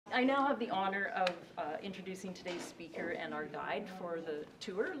I now have the honor of introducing today's speaker and our guide for the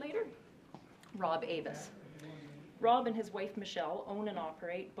tour later, Rob Avis. Rob and his wife Michelle own and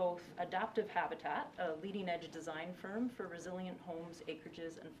operate both Adaptive Habitat, a leading-edge design firm for resilient homes,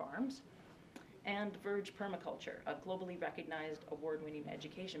 acreages, and farms, and Verge Permaculture, a globally recognized award-winning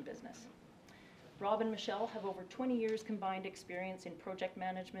education business. Rob and Michelle have over 20 years combined experience in project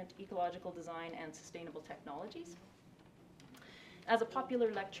management, ecological design, and sustainable technologies. As a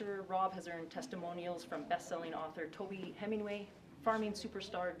popular lecturer, Rob has earned testimonials from best-selling author Toby Hemingway, farming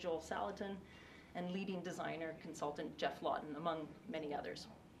superstar Joel Salatin, and leading designer consultant Jeff Lawton, among many others.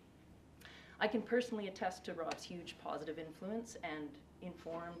 I can personally attest to Rob's huge positive influence and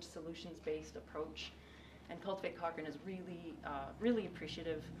informed, solutions-based approach, and Cultivate Cochrane is really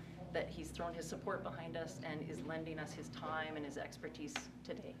appreciative that he's thrown his support behind us and is lending us his time and his expertise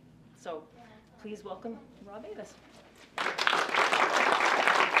today. So please welcome Rob Avis.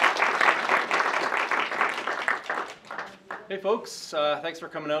 Hey folks, thanks for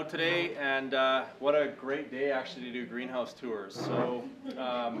coming out today, and what a great day actually to do greenhouse tours. So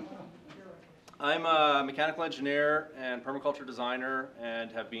I'm a mechanical engineer and permaculture designer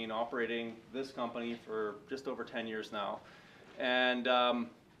and have been operating this company for just over 10 years now. And I'm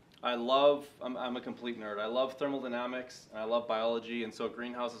a complete nerd. I love thermodynamics, and I love biology, and so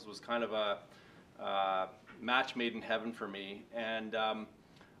greenhouses was kind of a match made in heaven for me. And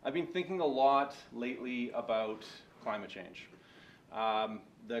I've been thinking a lot lately about climate change.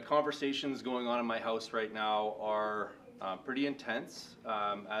 The conversations going on in my house right now are pretty intense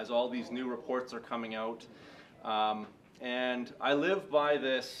as all these new reports are coming out. And I live by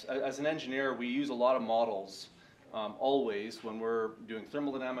this, as an engineer, we use a lot of models always when we're doing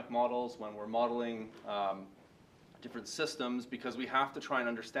thermodynamic models, when we're modeling different systems, because we have to try and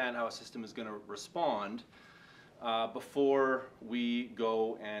understand how a system is going to respond before we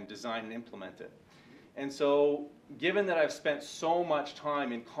go and design and implement it. And so, given that I've spent so much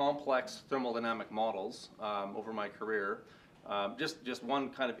time in complex thermodynamic models over my career, just one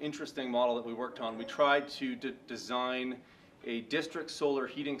kind of interesting model that we worked on, we tried to design a district solar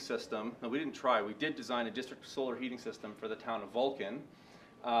heating system. No, we didn't try, we did design a district solar heating system for the town of Vulcan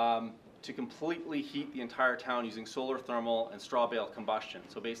to completely heat the entire town using solar thermal and straw bale combustion.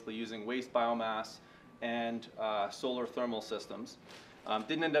 So basically using waste biomass and solar thermal systems.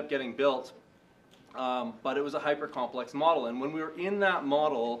 Didn't end up getting built. But it was a hyper-complex model, and when we were in that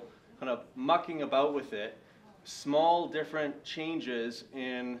model, kind of mucking about with it, small different changes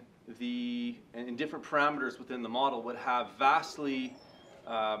in different parameters within the model would have vastly,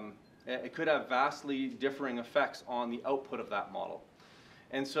 it could have vastly differing effects on the output of that model.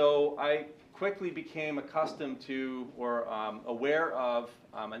 And so I quickly became accustomed to, or aware of,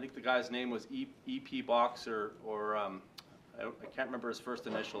 I think the guy's name was E.P. Box, or I can't remember his first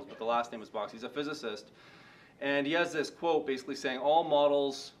initials, but the last name was Box. He's a physicist. And he has this quote basically saying, all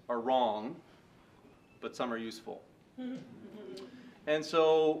models are wrong, but some are useful. And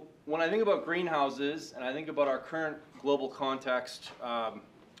so when I think about greenhouses, and I think about our current global context,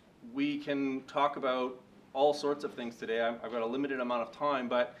 we can talk about all sorts of things today. I've got a limited amount of time,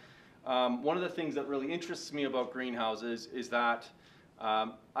 but one of the things that really interests me about greenhouses is that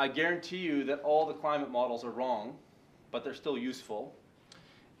I guarantee you that all the climate models are wrong, but they're still useful.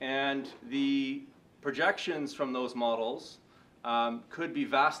 And the projections from those models could be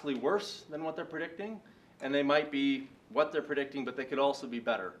vastly worse than what they're predicting, and they might be what they're predicting, but they could also be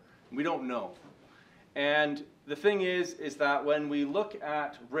better. We don't know. And the thing is that when we look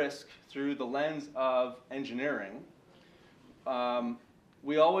at risk through the lens of engineering,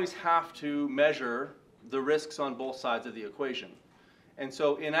 we always have to measure the risks on both sides of the equation. And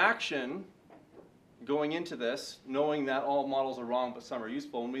so in action, going into this, knowing that all models are wrong but some are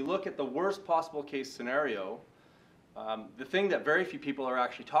useful, when we look at the worst possible case scenario, the thing that very few people are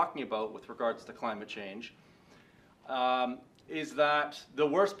actually talking about with regards to climate change is that the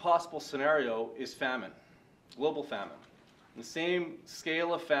worst possible scenario is famine, global famine. The same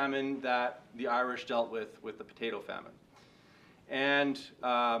scale of famine that the Irish dealt with the potato famine. And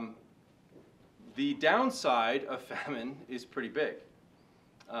the downside of famine is pretty big.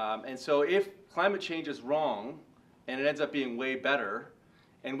 And so if climate change is wrong, and it ends up being way better,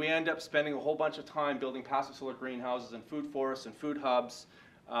 and we end up spending a whole bunch of time building passive solar greenhouses and food forests and food hubs,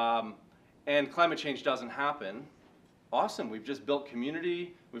 and climate change doesn't happen, awesome, we've just built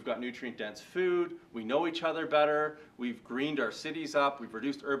community, we've got nutrient-dense food, we know each other better, we've greened our cities up, we've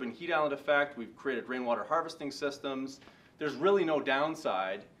reduced urban heat island effect, we've created rainwater harvesting systems. There's really no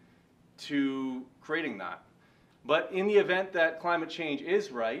downside to creating that. But in the event that climate change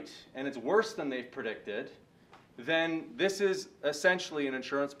is right, and it's worse than they've predicted, then this is essentially an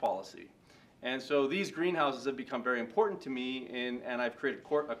insurance policy. And so these greenhouses have become very important to me, and I've created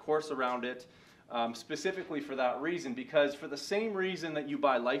a course around it specifically for that reason, because for the same reason that you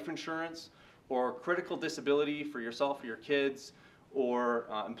buy life insurance or critical disability for yourself or your kids, or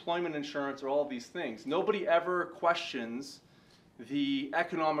employment insurance, or all of these things, nobody ever questions the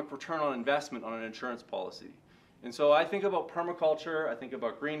economic return on investment on an insurance policy. And so I think about permaculture, I think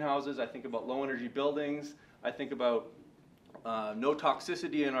about greenhouses, I think about low energy buildings, I think about no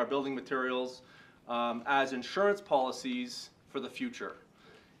toxicity in our building materials as insurance policies for the future.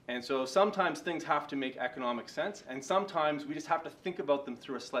 And so sometimes things have to make economic sense, and sometimes we just have to think about them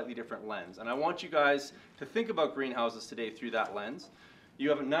through a slightly different lens. And I want you guys to think about greenhouses today through that lens. You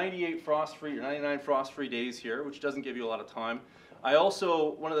have a 98 frost-free or 99 frost-free days here, which doesn't give you a lot of time. I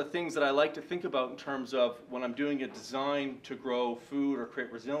also, one of the things that I like to think about in terms of when I'm doing a design to grow food or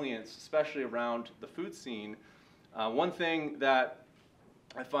create resilience, especially around the food scene, one thing that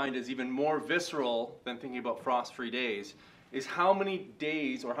I find is even more visceral than thinking about frost-free days is how many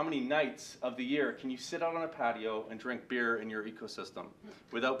days or how many nights of the year can you sit out on a patio and drink beer in your ecosystem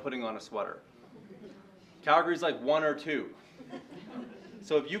without putting on a sweater? Calgary's like 1 or 2.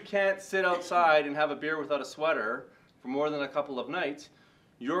 So if you can't sit outside and have a beer without a sweater for more than a couple of nights,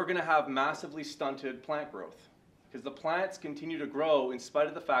 you're going to have massively stunted plant growth, because the plants continue to grow in spite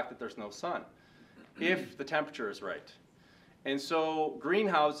of the fact that there's no sun, if the temperature is right. And so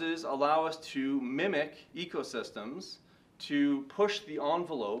greenhouses allow us to mimic ecosystems, to push the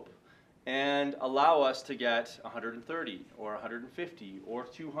envelope and allow us to get 130 or 150 or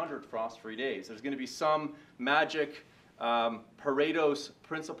 200 frost-free days. There's going to be some magic Pareto's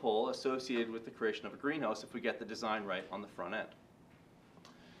principle associated with the creation of a greenhouse if we get the design right on the front end.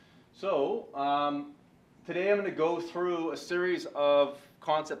 So today I'm going to go through a series of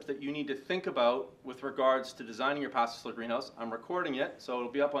concepts that you need to think about with regards to designing your passive solar greenhouse. I'm recording it, so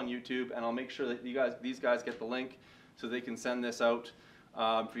it'll be up on YouTube, and I'll make sure that these guys get the link so they can send this out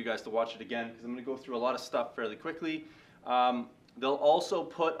for you guys to watch it again, because I'm going to go through a lot of stuff fairly quickly. They'll also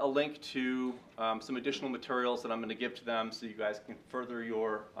put a link to some additional materials that I'm going to give to them so you guys can further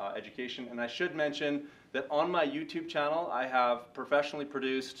your education. And I should mention that on my YouTube channel, I have professionally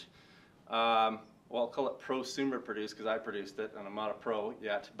produced, well, I'll call it prosumer produced because I produced it and I'm not a pro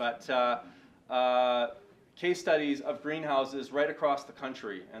yet, but case studies of greenhouses right across the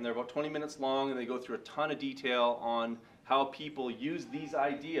country. And they're about 20 minutes long, and they go through a ton of detail on how people use these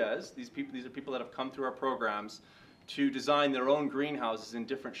ideas. These are people that have come through our programs to design their own greenhouses in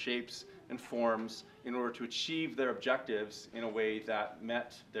different shapes and forms in order to achieve their objectives in a way that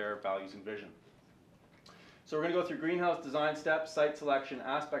met their values and vision. So we're going to go through greenhouse design steps, site selection,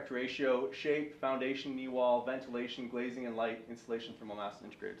 aspect ratio, shape, foundation, knee wall, ventilation, glazing and light, installation, thermal mass,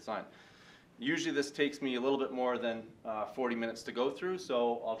 and integrated design. Usually this takes me a little bit more than 40 minutes to go through,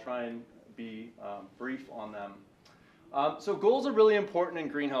 so I'll try and be brief on them. So goals are really important in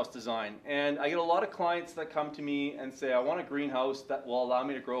greenhouse design, and I get a lot of clients that come to me and say, I want a greenhouse that will allow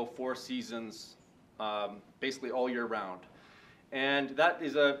me to grow 4 seasons, basically all year round. And that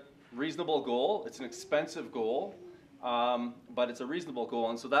is a reasonable goal. It's an expensive goal, but it's a reasonable goal,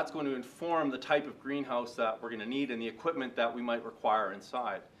 and so that's going to inform the type of greenhouse that we're going to need and the equipment that we might require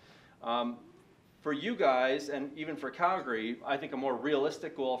inside. For you guys, and even for Calgary, I think a more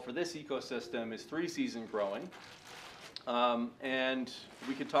realistic goal for this ecosystem is 3-season growing. And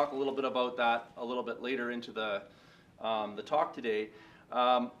we could talk a little bit about that a little bit later into the talk today.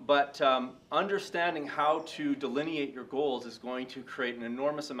 But understanding how to delineate your goals is going to create an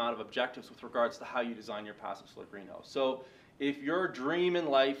enormous amount of objectives with regards to how you design your passive solar greenhouse. So if your dream in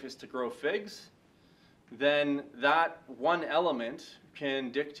life is to grow figs, then that one element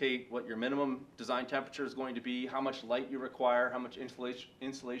can dictate what your minimum design temperature is going to be, how much light you require, how much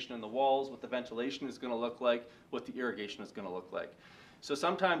insulation in the walls, what the ventilation is going to look like, what the irrigation is going to look like. So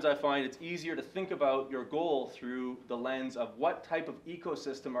sometimes I find it's easier to think about your goal through the lens of what type of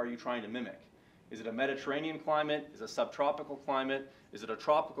ecosystem are you trying to mimic. Is it a Mediterranean climate? Is it a subtropical climate? Is it a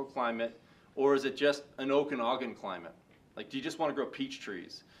tropical climate? Or is it just an Okanagan climate? Like, do you just want to grow peach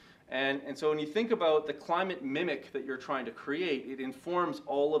trees? And so when you think about the climate mimic that you're trying to create, it informs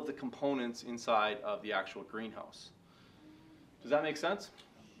all of the components inside of the actual greenhouse. Does that make sense?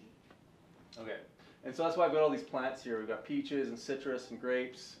 Okay. And so that's why I've got all these plants here. We've got peaches and citrus and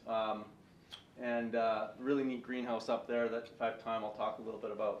grapes, and really neat greenhouse up there that if I have time I'll talk a little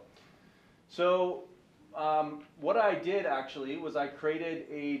bit about. So what I did actually was I created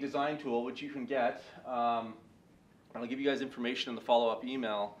a design tool which you can get. I'll give you guys information in the follow-up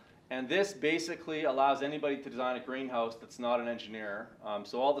email. And this basically allows anybody to design a greenhouse that's not an engineer.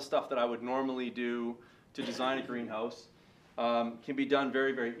 So all the stuff that I would normally do to design a greenhouse can be done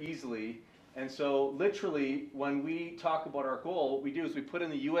very, very easily. And so literally, when we talk about our goal, what we do is we put in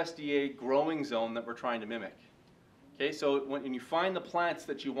the USDA growing zone that we're trying to mimic. Okay, so when you find the plants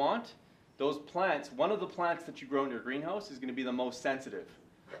that you want, those plants, one of the plants that you grow in your greenhouse is going to be the most sensitive.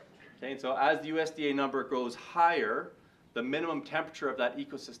 Okay, and so as the USDA number goes higher, the minimum temperature of that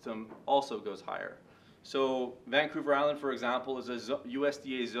ecosystem also goes higher. So Vancouver Island, for example, is a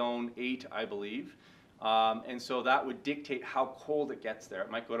USDA zone 8, I believe. And so that would dictate how cold it gets there. It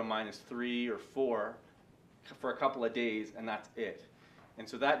might go to -3 or 4 for a couple of days, and that's it. And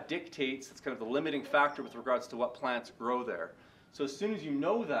so that dictates, it's kind of the limiting factor with regards to what plants grow there. So as soon as you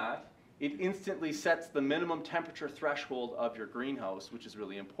know that, it instantly sets the minimum temperature threshold of your greenhouse, which is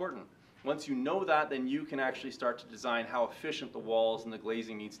really important. Once you know that, then you can actually start to design how efficient the walls and the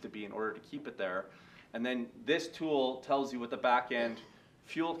glazing needs to be in order to keep it there. And then this tool tells you what the back end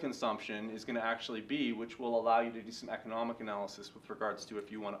fuel consumption is going to actually be, which will allow you to do some economic analysis with regards to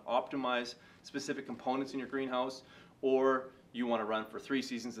if you want to optimize specific components in your greenhouse, or you want to run for 3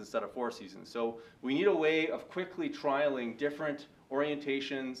 seasons instead of 4 seasons. So we need a way of quickly trialing different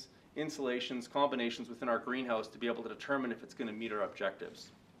orientations, insulations, combinations within our greenhouse to be able to determine if it's going to meet our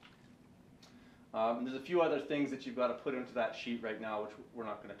objectives. And there's a few other things that you've got to put into that sheet right now, which we're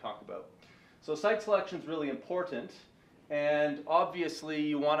not going to talk about. So site selection is really important. And obviously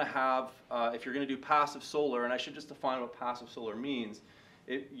you want to have, if you're going to do passive solar, and I should just define what passive solar means,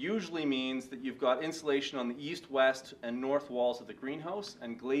 it usually means that you've got insulation on the east, west, and north walls of the greenhouse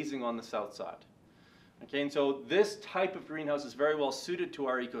and glazing on the south side. Okay, and so this type of greenhouse is very well suited to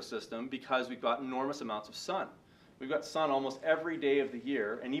our ecosystem because we've got enormous amounts of sun. We've got sun almost every day of the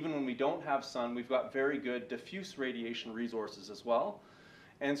year, and even when we don't have sun, we've got very good diffuse radiation resources as well.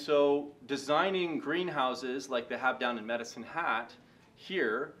 And so designing greenhouses like they have down in Medicine Hat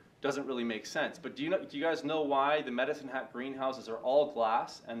here doesn't really make sense. But do you guys know why the Medicine Hat greenhouses are all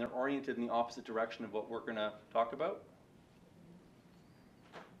glass and they're oriented in the opposite direction of what we're going to talk about?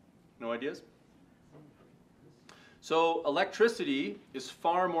 No ideas? So electricity is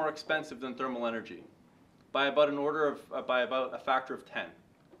far more expensive than thermal energy by about a factor of 10.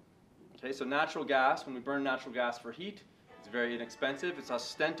 Okay, so natural gas, when we burn natural gas for heat, it's very inexpensive. It's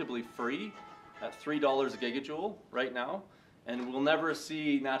ostensibly free at $3 a gigajoule right now. And we'll never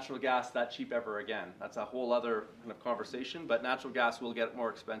see natural gas that cheap ever again. That's a whole other kind of conversation, but natural gas will get more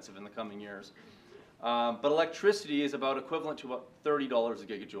expensive in the coming years. But electricity is about equivalent to about $30 a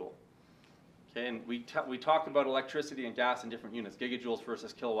gigajoule. Okay, and we talk about electricity and gas in different units, gigajoules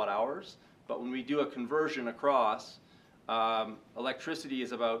versus kilowatt hours. But when we do a conversion across, electricity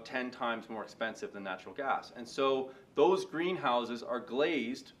is about 10 times more expensive than natural gas. And so those greenhouses are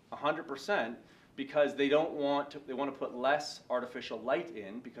glazed 100% because they want to put less artificial light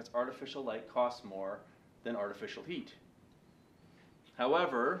in because artificial light costs more than artificial heat.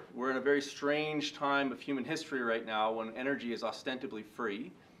 However, we're in a very strange time of human history right now when energy is ostensibly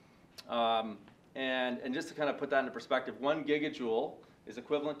free. And just to kind of put that into perspective, 1 gigajoule is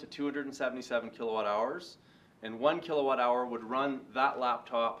equivalent to 277 kilowatt hours, and 1 kilowatt hour would run that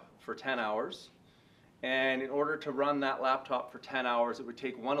laptop for 10 hours. And in order to run that laptop for 10 hours, it would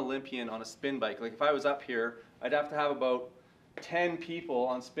take 1 Olympian on a spin bike. Like if I was up here, I'd have to have about 10 people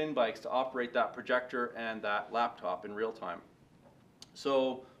on spin bikes to operate that projector and that laptop in real time.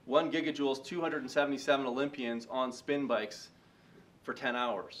 So 1 gigajoule is 277 Olympians on spin bikes for 10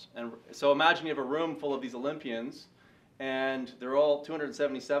 hours. And so imagine you have a room full of these Olympians, and they're all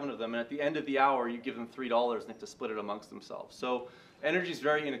 277 of them, and at the end of the hour, you give them $3 and they have to split it amongst themselves. So energy is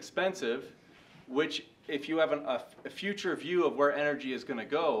very inexpensive, which if you have a future view of where energy is going to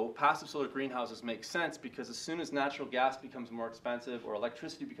go, passive solar greenhouses make sense because as soon as natural gas becomes more expensive or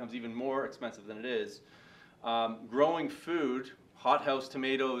electricity becomes even more expensive than it is, growing food, hothouse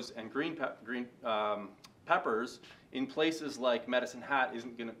tomatoes and green peppers in places like Medicine Hat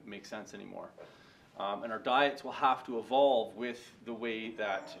isn't going to make sense anymore. And our diets will have to evolve with the way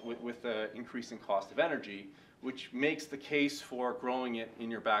that, with the increasing cost of energy, which makes the case for growing it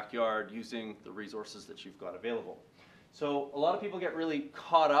in your backyard using the resources that you've got available. So a lot of people get really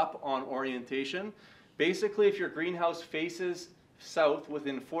caught up on orientation. Basically, if your greenhouse faces south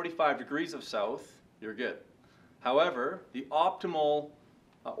within 45 degrees of south, you're good. However, the optimal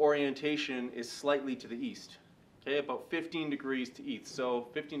orientation is slightly to the east, okay, about 15 degrees to east. So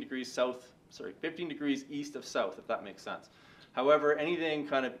 15 degrees east of south, if that makes sense. However, anything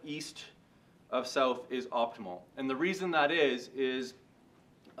kind of east of south is optimal. And the reason that is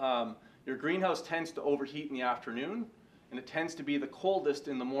your greenhouse tends to overheat in the afternoon, and it tends to be the coldest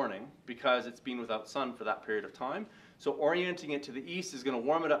in the morning because it's been without sun for that period of time. So orienting it to the east is going to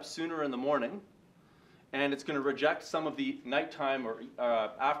warm it up sooner in the morning, and it's going to reject some of the nighttime or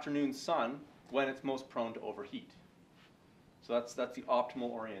afternoon sun when it's most prone to overheat. So that's the optimal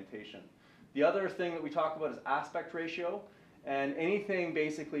orientation. The other thing that we talk about is aspect ratio, and anything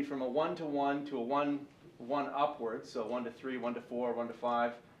basically from a 1:1 to a 1 upwards, so 1:3, 1:4,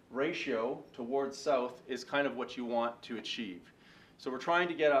 1:5 ratio towards south is kind of what you want to achieve. So we're trying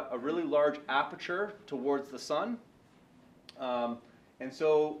to get a really large aperture towards the sun, and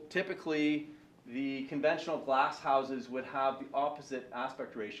so typically the conventional glass houses would have the opposite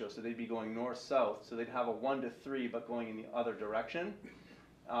aspect ratio, so they'd be going north-south, so they'd have a 1:3 but going in the other direction.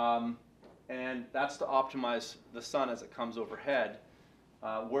 And that's to optimize the sun as it comes overhead.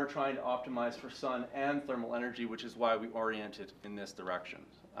 We're trying to optimize for sun and thermal energy, which is why we orient it in this direction.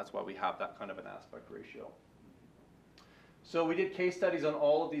 That's why we have that kind of an aspect ratio. So we did case studies on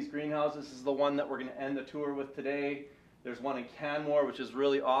all of these greenhouses. This is the one that we're going to end the tour with today. There's one in Canmore, which is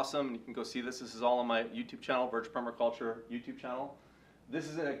really awesome. And you can go see this. This is all on my YouTube channel, Verge Permaculture YouTube channel. This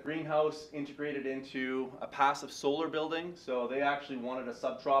is a greenhouse integrated into a passive solar building. So they actually wanted a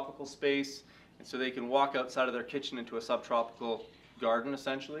subtropical space, and so they can walk outside of their kitchen into a subtropical garden,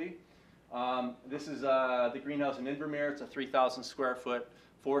 essentially. This is the greenhouse in Invermere. It's a 3,000 square foot,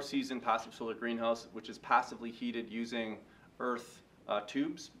 4-season passive solar greenhouse, which is passively heated using earth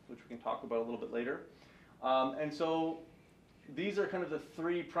tubes, which we can talk about a little bit later. And so these are kind of the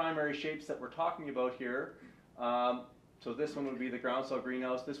 3 primary shapes that we're talking about here. So this one would be the ground cell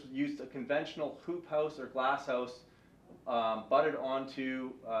greenhouse. This used a conventional hoop house or glass house butted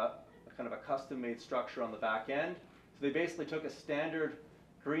onto kind of a custom-made structure on the back end. So they basically took a standard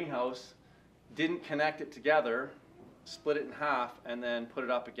greenhouse, didn't connect it together, split it in half, and then put it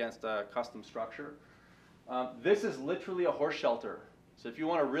up against a custom structure. This is literally a horse shelter. So if you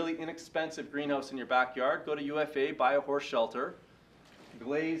want a really inexpensive greenhouse in your backyard, go to UFA, buy a horse shelter,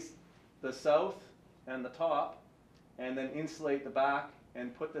 glaze the south and the top, and then insulate the back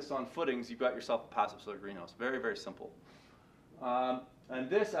and put this on footings. You've got yourself a passive solar greenhouse. Very, very simple. And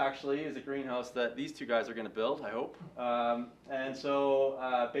this actually is a greenhouse that these 2 guys are going to build, I hope. And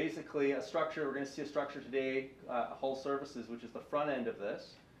so basically a structure, we're going to see a structure today, Hull Services, which is the front end of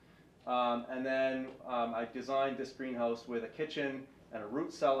this. And then I designed this greenhouse with a kitchen and a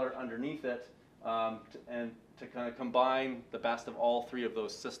root cellar underneath it, to kind of combine the best of all 3 of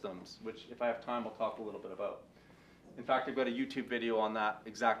those systems, which if I have time I'll talk a little bit about. In fact, I've got a YouTube video on that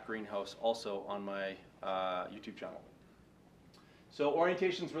exact greenhouse also on my YouTube channel. So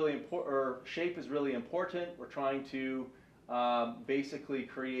orientation is really important, or shape is really important. We're trying to basically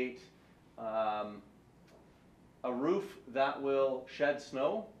create a roof that will shed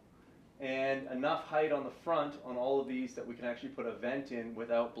snow and enough height on the front on all of these that we can actually put a vent in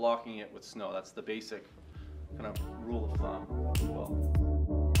without blocking it with snow. That's the basic kind of rule of thumb as well.